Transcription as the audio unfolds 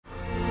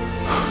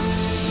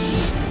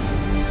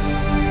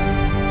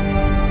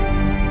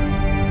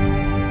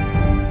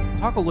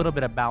talk a little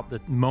bit about the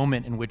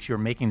moment in which you're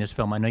making this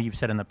film? I know you've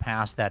said in the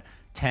past that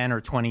 10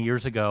 or 20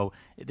 years ago,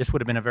 this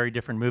would have been a very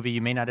different movie. You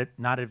may not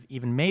have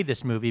even made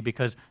this movie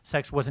because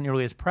sex wasn't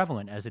nearly as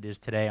prevalent as it is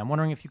today. I'm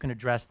wondering if you can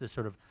address this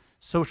sort of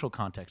social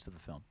context of the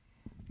film.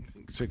 I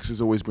think sex has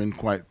always been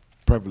quite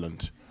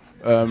prevalent.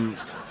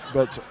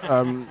 But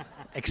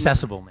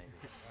accessible, maybe.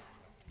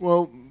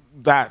 Well,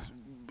 that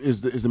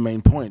is the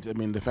main point. I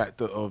mean, the fact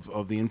that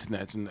of the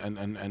internet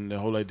and the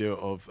whole idea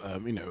of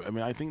you know, I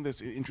mean, I think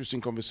there's interesting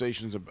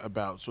conversations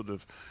about sort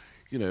of,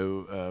 you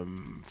know,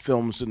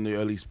 films in the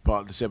early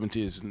part of the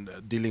 70s and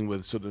dealing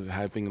with sort of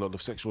having a lot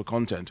of sexual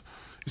content.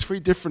 It's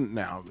very different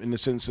now in the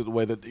sense of the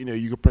way that, you know,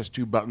 you could press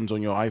 2 buttons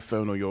on your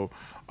iPhone or your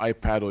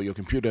iPad or your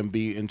computer and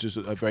be into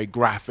a very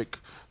graphic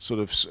sort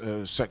of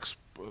sex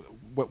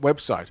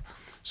website.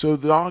 So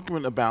the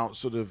argument about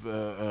sort of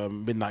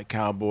Midnight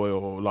Cowboy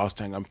or Last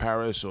Tango in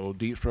Paris or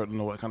Deep Throat and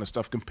all that kind of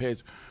stuff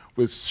compared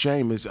with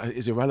Shame is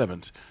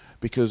irrelevant,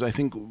 because I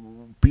think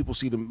people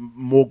see the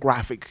more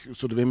graphic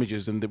sort of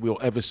images than that we'll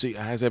ever see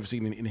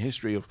in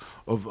history of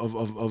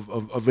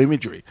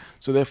imagery.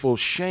 So therefore,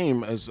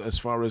 Shame, as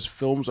far as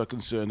films are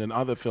concerned, and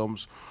other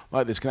films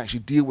like this can actually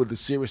deal with the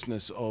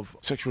seriousness of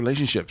sexual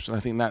relationships, and I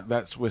think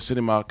that's where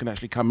cinema can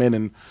actually come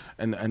in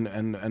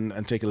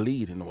and take a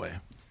lead in a way.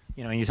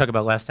 You know, when you talk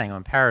about Last Tango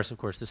in Paris, of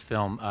course, this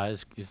film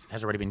has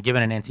already been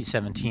given an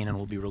NC-17 and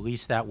will be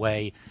released that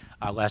way.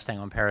 Last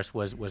Tango in Paris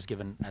was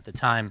given at the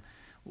time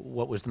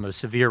what was the most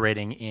severe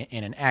rating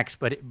in an X,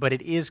 but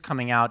it is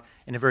coming out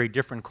in a very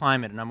different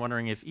climate, and I'm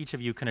wondering if each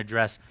of you can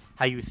address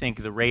how you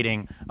think the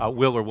rating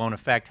will or won't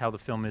affect how the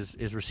film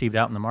is received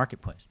out in the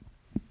marketplace.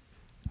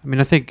 I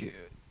mean, I think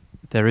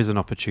there is an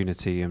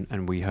opportunity,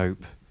 and we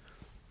hope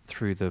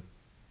through the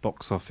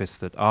box office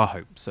that our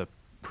hopes are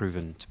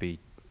proven to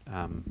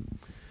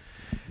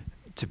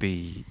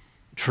be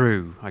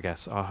true, I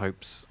guess, our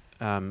hopes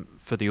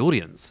for the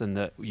audience, and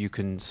that you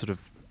can sort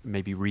of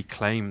maybe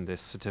reclaim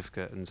this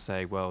certificate and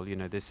say, well, you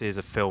know, this is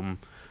a film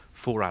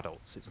for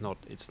adults. It's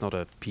not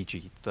a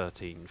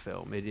PG-13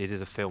 film. It is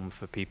a film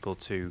for people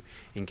to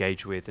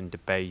engage with and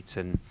debate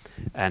and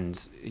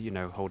you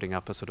know, holding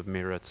up a sort of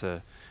mirror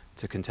to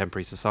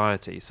contemporary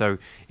society. So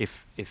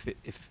if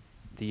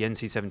the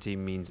NC-17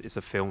 means it's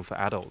a film for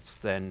adults,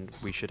 then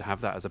we should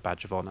have that as a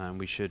badge of honor, and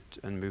we should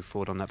move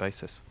forward on that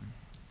basis.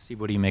 Steve,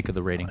 what do you make of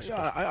the ratings?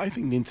 I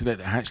think the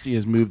internet actually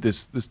has moved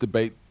this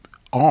debate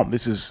on.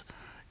 This is,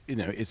 you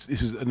know, this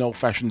is an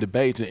old-fashioned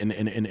debate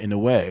in a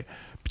way,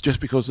 just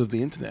because of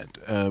the internet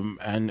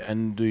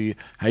and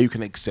how you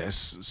can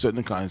access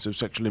certain kinds of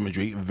sexual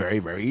imagery very,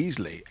 very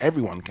easily.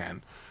 Everyone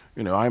can.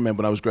 You know, I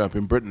remember when I was growing up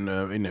in Britain,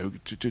 you know,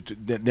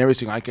 the nearest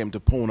thing I came to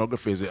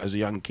pornography as a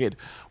young kid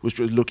was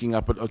just looking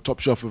up at a top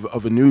shelf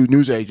of a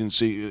news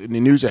agency, the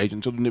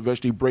newsagent, sort of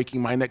virtually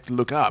breaking my neck to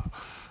look up.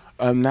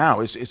 Now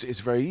it's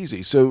very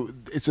easy. So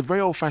it's a very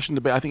old-fashioned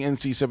debate. I think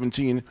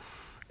NC-17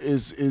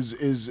 is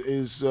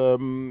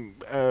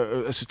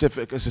a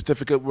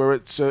certificate where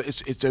it's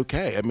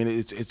okay. I mean,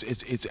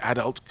 it's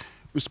adult,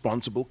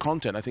 responsible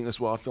content. I think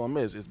that's what our film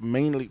is. It's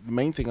mainly the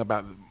main thing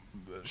about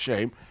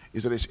Shame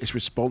is that it's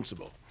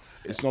responsible.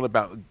 It's not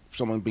about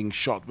someone being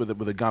shot with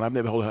a gun. I've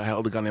never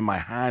held a gun in my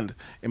hand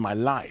in my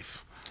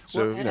life. So,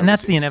 well, you know, and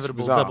that's the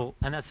inevitable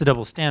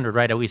double standard,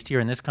 right? At least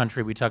here in this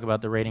country, we talk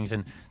about the ratings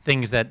and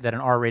things that an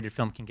R-rated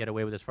film can get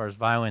away with as far as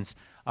violence,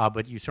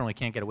 but you certainly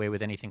can't get away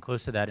with anything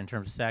close to that in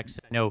terms of sex.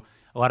 I know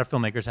a lot of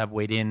filmmakers have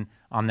weighed in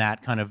on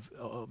that kind of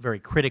very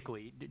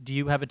critically. Do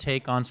you have a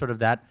take on sort of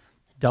that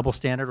double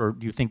standard, or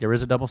do you think there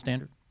is a double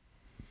standard?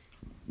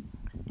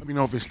 I mean,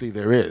 obviously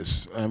there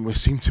is, and we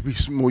seem to be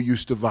more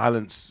used to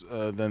violence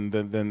than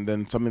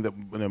something that,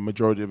 you know,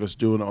 majority of us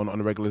do on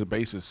a regular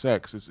basis.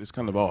 Sex, it's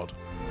kind of odd.